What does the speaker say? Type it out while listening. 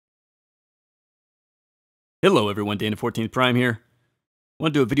Hello everyone, Dana 14th Prime here. I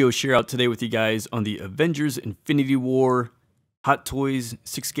want to do a video share out today with you guys on the Avengers Infinity War Hot Toys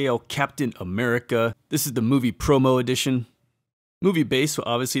 6-scale Captain America. This is the movie promo edition. Movie base, so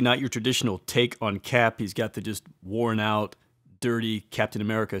obviously not your traditional take on Cap. He's got the just worn out, dirty Captain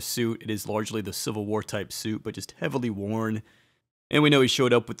America suit. It is largely the Civil War type suit, but just heavily worn. And we know he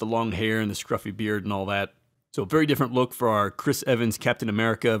showed up with the long hair and the scruffy beard and all that. So a very different look for our Chris Evans Captain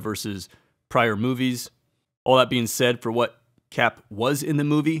America versus prior movies. All that being said, for what Cap was in the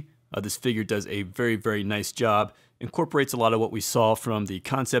movie, this figure does a very, very nice job. Incorporates a lot of what we saw from the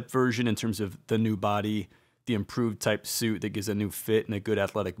concept version in terms of the new body, the improved type suit that gives a new fit and a good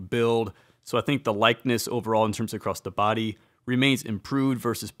athletic build. So I think the likeness overall in terms of across the body remains improved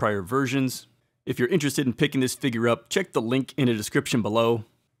versus prior versions. If you're interested in picking this figure up, check the link in the description below.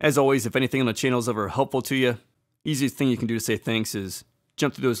 As always, if anything on the channel is ever helpful to you, easiest thing you can do to say thanks is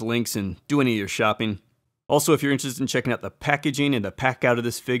jump through those links and do any of your shopping. Also, if you're interested in checking out the packaging and the pack out of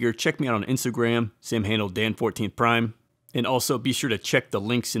this figure, check me out on Instagram, same handle, Dan14th Prime. And also be sure to check the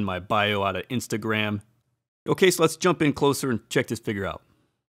links in my bio out of Instagram. Okay, so let's jump in closer and check this figure out.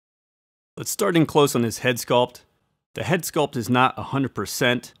 Let's start in close on his head sculpt. The head sculpt is not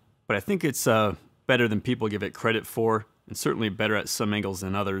 100%, but I think it's better than people give it credit for, and certainly better at some angles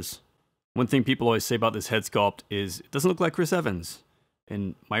than others. One thing people always say about this head sculpt is it doesn't look like Chris Evans.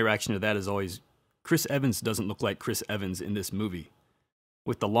 And my reaction to that is always, Chris Evans doesn't look like Chris Evans in this movie.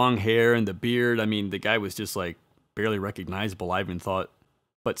 With the long hair and the beard, I mean, the guy was just like barely recognizable, I even thought.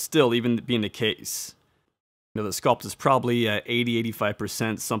 But still, even being the case, you know, the sculpt is probably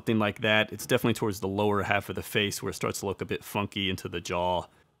 80-85%, something like that. It's definitely towards the lower half of the face where it starts to look a bit funky into the jaw.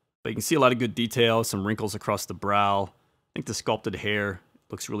 But you can see a lot of good detail, some wrinkles across the brow. I think the sculpted hair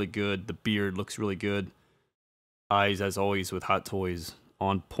looks really good. The beard looks really good. Eyes, as always, with Hot Toys,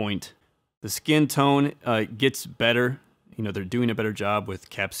 on point. The skin tone gets better. You know, they're doing a better job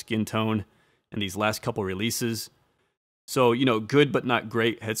with Cap's skin tone in these last couple releases. So, you know, good but not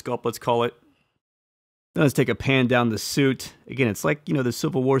great head sculpt, let's call it. Now let's take a pan down the suit. Again, it's like, you know, the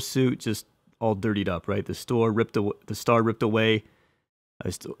Civil War suit, just all dirtied up, right? The star ripped away. I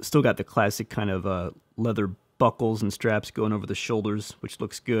still got the classic kind of leather buckles and straps going over the shoulders, which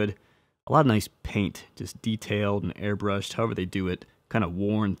looks good. A lot of nice paint, just detailed and airbrushed, however they do it, kind of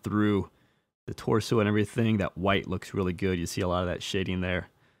worn through the torso and everything. That white looks really good. You see a lot of that shading there.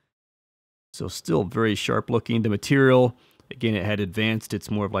 So still very sharp looking. The material, again, it had advanced.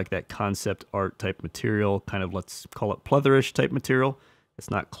 It's more of like that concept art type material, kind of, let's call it pleatherish type material. It's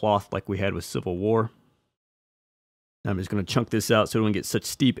not cloth like we had with Civil War. I'm just going to chunk this out so we don't get such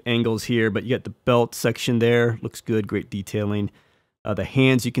steep angles here, but you got the belt section there. Looks good, great detailing. The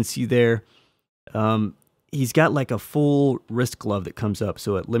hands you can see there. He's got like a full wrist glove that comes up,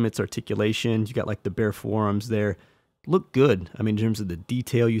 so it limits articulation. You got like the bare forearms there. Look good. I mean, in terms of the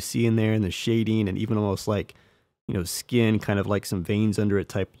detail you see in there and the shading and even almost like, you know, skin, kind of like some veins under it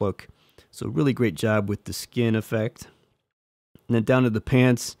type look. So really great job with the skin effect. And then down to the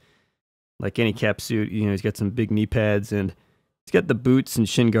pants, like any Cap suit, you know, he's got some big knee pads and he's got the boots and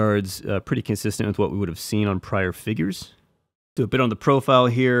shin guards pretty consistent with what we would have seen on prior figures. Do a bit on the profile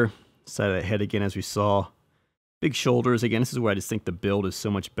here. Side of the head again, as we saw. Big shoulders. Again, this is where I just think the build is so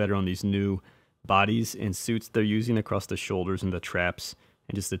much better on these new bodies and suits they're using across the shoulders and the traps,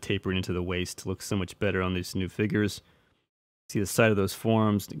 and just the tapering into the waist looks so much better on these new figures. See the side of those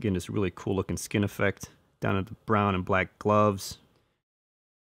forearms. Again, just really cool looking skin effect. Down at the brown and black gloves.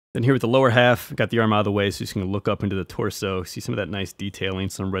 Then here with the lower half, got the arm out of the way, so you're just going to look up into the torso. See some of that nice detailing,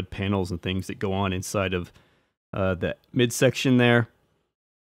 some red panels and things that go on inside of that midsection there.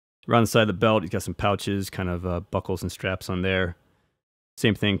 Around the side of the belt, he's got some pouches, kind of buckles and straps on there.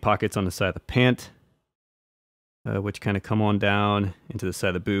 Same thing, pockets on the side of the pant, which kind of come on down into the side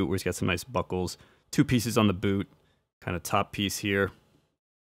of the boot, where he's got some nice buckles. Two pieces on the boot, kind of top piece here,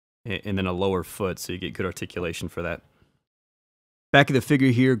 and then a lower foot, so you get good articulation for that. Back of the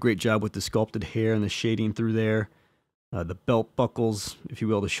figure here, great job with the sculpted hair and the shading through there. The belt buckles, if you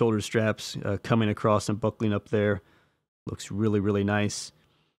will, the shoulder straps coming across and buckling up there. Looks really, really nice.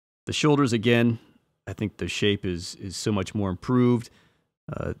 The shoulders, again, I think the shape is so much more improved.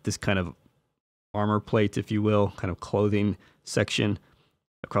 This kind of armor plate, if you will, kind of clothing section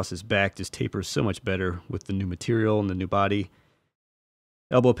across his back just tapers so much better with the new material and the new body.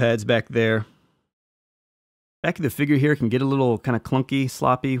 Elbow pads back there. Back of the figure here can get a little kind of clunky,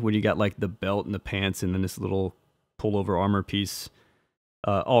 sloppy, when you got like the belt and the pants and then this little pullover armor piece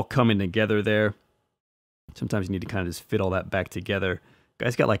all coming together there. Sometimes you need to kind of just fit all that back together.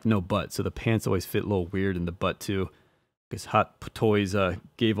 Guy's got like no butt, so the pants always fit a little weird in the butt too. Because Hot Toys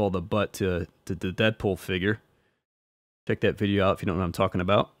gave all the butt to the Deadpool figure. Check that video out if you don't know what I'm talking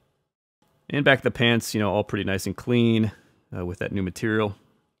about. And back of the pants, you know, all pretty nice and clean with that new material.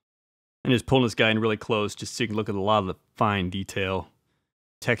 And just pulling this guy in really close just so you can look at a lot of the fine detail.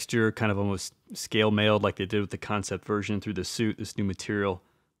 Texture, kind of almost scale mailed like they did with the concept version through the suit. This new material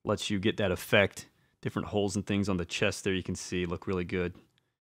lets you get that effect. Different holes and things on the chest there you can see look really good.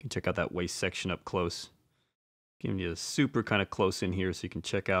 You can check out that waist section up close. Giving you a super kind of close in here so you can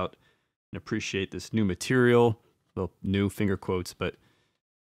check out and appreciate this new material. Well, new finger quotes, but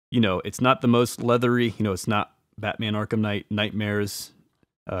you know, it's not the most leathery. You know, it's not Batman Arkham Knight Nightmares.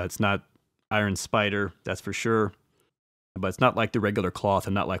 It's not Iron Spider, that's for sure. But it's not like the regular cloth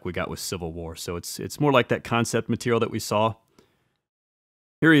and not like we got with Civil War. So it's more like that concept material that we saw.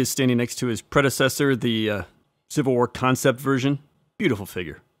 Here he is standing next to his predecessor, the Civil War concept version. Beautiful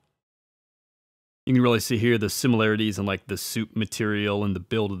figure. You can really see here the similarities in like the suit material and the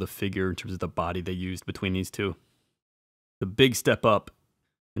build of the figure in terms of the body they used between these two. The big step up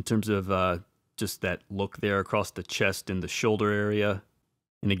in terms of just that look there across the chest and the shoulder area.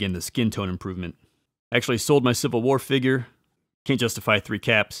 And again, the skin tone improvement. I actually sold my Civil War figure. Can't justify 3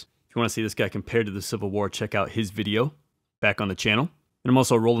 caps. If you want to see this guy compared to the Civil War, check out his video back on the channel. And I'm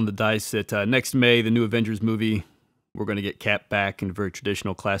also rolling the dice that next May, the new Avengers movie, we're going to get Cap back in a very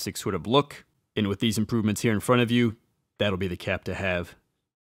traditional classic sort of look. And with these improvements here in front of you, that'll be the Cap to have.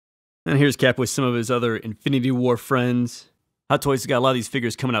 And here's Cap with some of his other Infinity War friends. Hot Toys has got a lot of these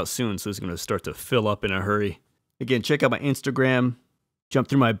figures coming out soon, so it's going to start to fill up in a hurry. Again, check out my Instagram. Jump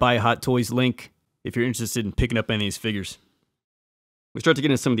through my Buy Hot Toys link if you're interested in picking up any of these figures. We start to get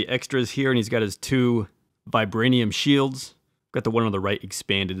into some of the extras here, and he's got his 2 vibranium shields. Got the one on the right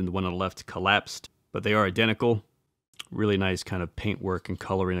expanded and the one on the left collapsed, but they are identical. Really nice kind of paintwork and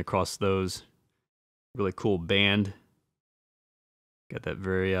coloring across those. Really cool band. Got that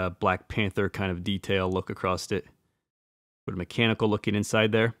very Black Panther kind of detail look across it. With a mechanical looking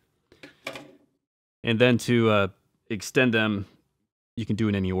inside there. And then to extend them, you can do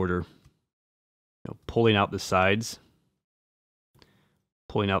in any order. You know, pulling out the sides,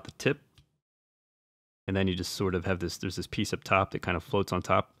 pulling out the tip, and then you just sort of have this, there's this piece up top that kind of floats on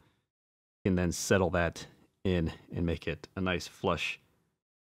top, and then settle that in and make it a nice flush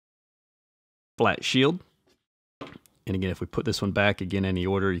flat shield. And again, if we put this one back, again, any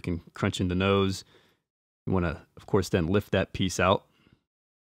order, you can crunch in the nose. You want to, of course, then lift that piece out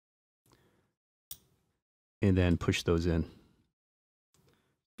and then push those in.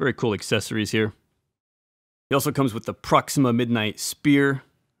 Very cool accessories here. It also comes with the Proxima Midnight Spear,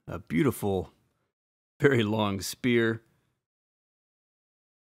 a beautiful, very long spear.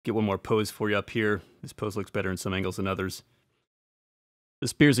 Get one more pose for you up here. This pose looks better in some angles than others. The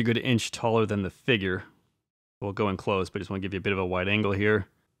spear's a good inch taller than the figure. We'll go in close, but I just want to give you a bit of a wide angle here.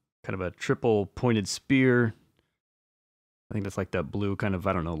 Kind of a triple pointed spear. I think that's like that blue kind of,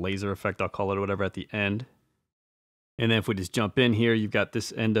 I don't know, laser effect, I'll call it, or whatever, at the end. And then if we just jump in here, you've got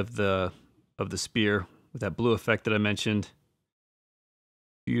this end of the spear with that blue effect that I mentioned.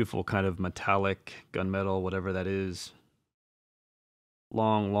 Beautiful kind of metallic, gunmetal, whatever that is.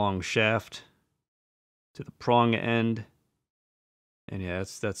 Long, long shaft to the prong end. And yeah,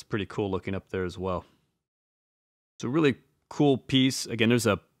 that's pretty cool looking up there as well. It's a really cool piece. Again, there's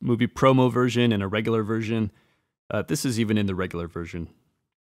a movie promo version and a regular version. This is even in the regular version.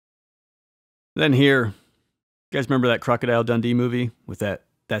 Then here, you guys remember that Crocodile Dundee movie with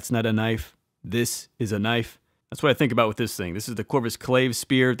that's not a knife, this is a knife? That's what I think about with this thing. This is the Corvus Glaive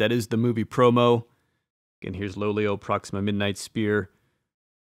spear. That is the movie promo. Again, here's Lolio Proxima Midnight Spear.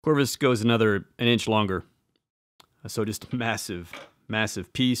 Corvus goes an inch longer. So just massive,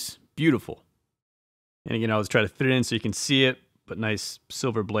 massive piece. Beautiful. And again, I was trying to fit it in so you can see it, but nice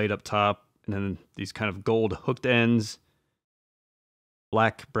silver blade up top. And then these kind of gold hooked ends.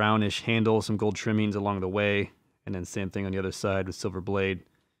 Black, brownish handle, some gold trimmings along the way. And then same thing on the other side with silver blade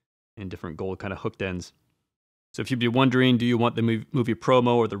and different gold kind of hooked ends. So if you'd be wondering, do you want the movie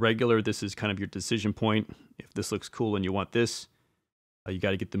promo or the regular, this is kind of your decision point. If this looks cool and you want this, you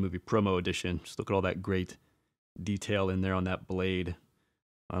got to get the movie promo edition. Just look at all that great detail in there on that blade,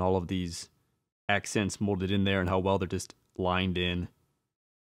 on all of these accents molded in there and how well they're just lined in.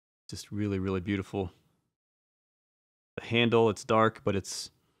 Just really, really beautiful. The handle, it's dark, but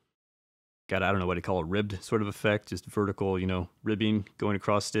it's got, I don't know what to call it, ribbed sort of effect, just vertical, you know, ribbing going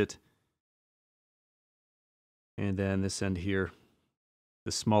across it. And then this end here,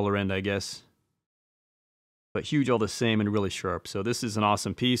 the smaller end, I guess. But huge all the same and really sharp. So this is an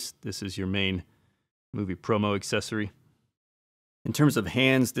awesome piece. This is your main movie promo accessory. In terms of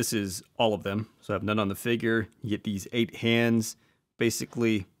hands, this is all of them. So I have none on the figure. You get these 8 hands,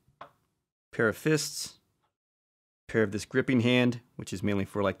 basically pair of fists, pair of this gripping hand, which is mainly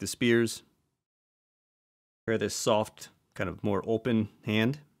for like the spears, pair of this soft, kind of more open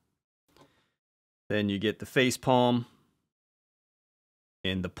hand. Then you get the face palm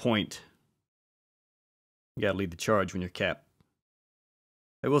and the point. You gotta lead the charge when you're Cap.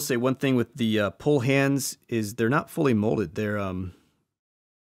 I will say one thing with the pull hands is they're not fully molded.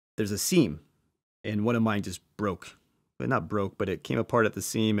 There's a seam, and one of mine just broke. Well, not broke, but it came apart at the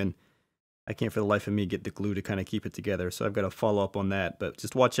seam, and I can't for the life of me get the glue to kind of keep it together. So I've got to follow up on that. But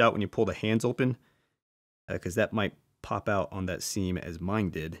just watch out when you pull the hands open, because that might pop out on that seam as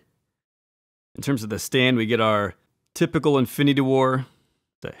mine did. In terms of the stand, we get our typical Infinity War,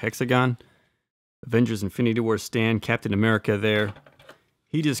 the hexagon, Avengers Infinity War stand, Captain America there.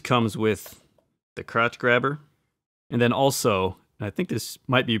 He just comes with the crotch grabber. And then also, and I think this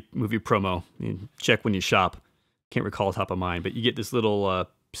might be movie promo, you check when you shop, can't recall top of mind, but you get this little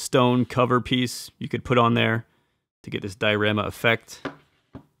stone cover piece you could put on there to get this diorama effect.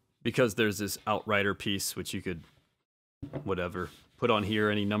 Because there's this Outrider piece, which you could, whatever, put on here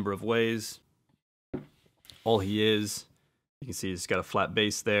any number of ways. All he is, you can see he's got a flat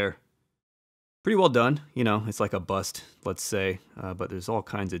base there. Pretty well done, you know, it's like a bust, let's say, but there's all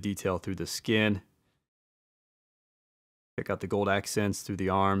kinds of detail through the skin. Check out the gold accents through the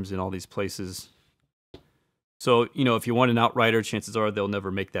arms and all these places. So, you know, if you want an Outrider, chances are they'll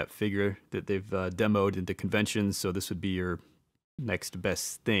never make that figure that they've demoed into conventions, so this would be your next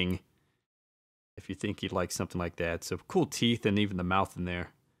best thing if you think you'd like something like that. So cool teeth and even the mouth in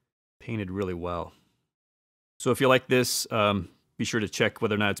there, painted really well. So if you like this, be sure to check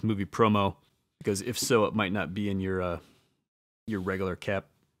whether or not it's movie promo, because if so, it might not be in your regular Cap.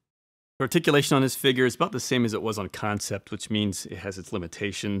 The articulation on this figure is about the same as it was on concept, which means it has its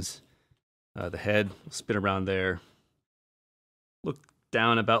limitations. The head will spin around there. Look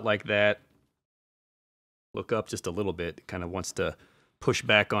down about like that. Look up just a little bit. It kind of wants to push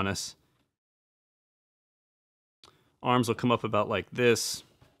back on us. Arms will come up about like this.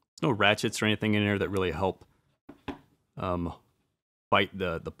 There's no ratchets or anything in there that really help fight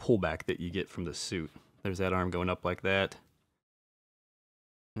the pullback that you get from the suit. There's that arm going up like that.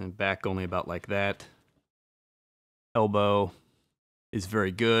 And back only about like that. Elbow is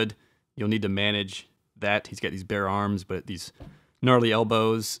very good. You'll need to manage that. He's got these bare arms, but these gnarly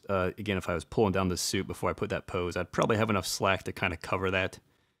elbows. Again, if I was pulling down the suit before I put that pose, I'd probably have enough slack to kind of cover that.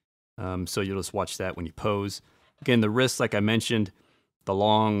 So you'll just watch that when you pose. Again, the wrist, like I mentioned, the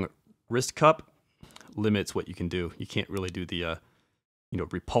long wrist cup limits what you can do. You can't really do the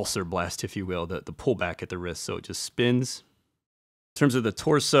repulsor blast, if you will, the pullback at the wrist. So it just spins. In terms of the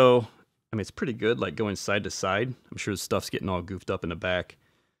torso, I mean, it's pretty good, like going side to side. I'm sure the stuff's getting all goofed up in the back,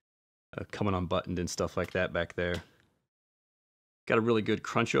 coming unbuttoned and stuff like that back there. Got a really good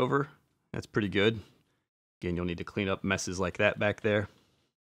crunch over. That's pretty good. Again, you'll need to clean up messes like that back there.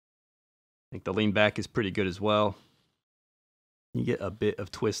 I think the lean back is pretty good as well. You get a bit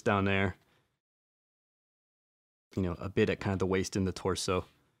of twist down there. You know, a bit at kind of the waist and the torso.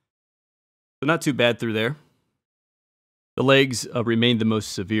 So not too bad through there. The legs remain the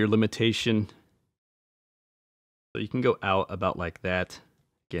most severe limitation. So you can go out about like that.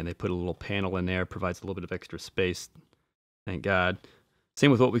 Again, they put a little panel in there, provides a little bit of extra space. Thank God. Same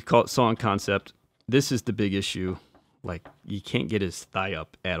with what we saw in concept. This is the big issue. Like, you can't get his thigh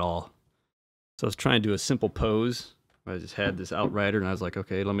up at all. So I was trying to do a simple pose. I just had this Outrider, and I was like,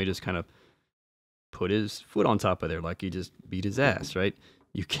 okay, let me just kind of put his foot on top of there like he just beat his ass, right?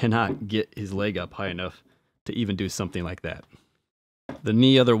 You cannot get his leg up high enough to even do something like that. The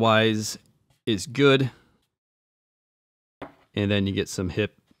knee otherwise is good. And then you get some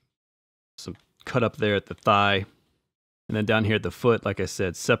hip, some cut up there at the thigh. And then down here at the foot, like I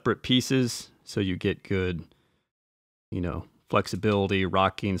said, separate pieces. So you get good, flexibility,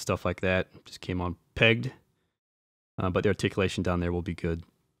 rocking, stuff like that. Just came on pegged. But the articulation down there will be good.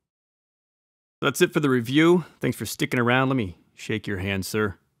 That's it for the review. Thanks for sticking around. Let me shake your hand,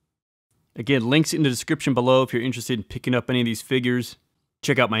 sir. Again, links in the description below if you're interested in picking up any of these figures.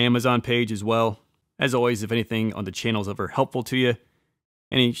 Check out my Amazon page as well. As always, if anything on the channel is ever helpful to you,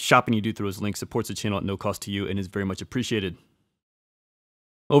 any shopping you do through those links supports the channel at no cost to you and is very much appreciated.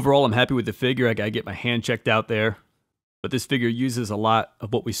 Overall, I'm happy with the figure. I gotta get my hand checked out there. But this figure uses a lot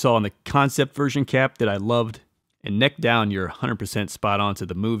of what we saw in the concept version Cap that I loved. And neck down, you're 100% spot on to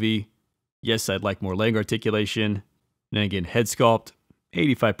the movie. Yes, I'd like more leg articulation. And then again, head sculpt,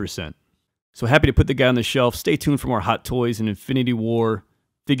 85%. So happy to put the guy on the shelf. Stay tuned for more Hot Toys and Infinity War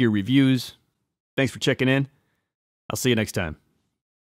figure reviews. Thanks for checking in. I'll see you next time.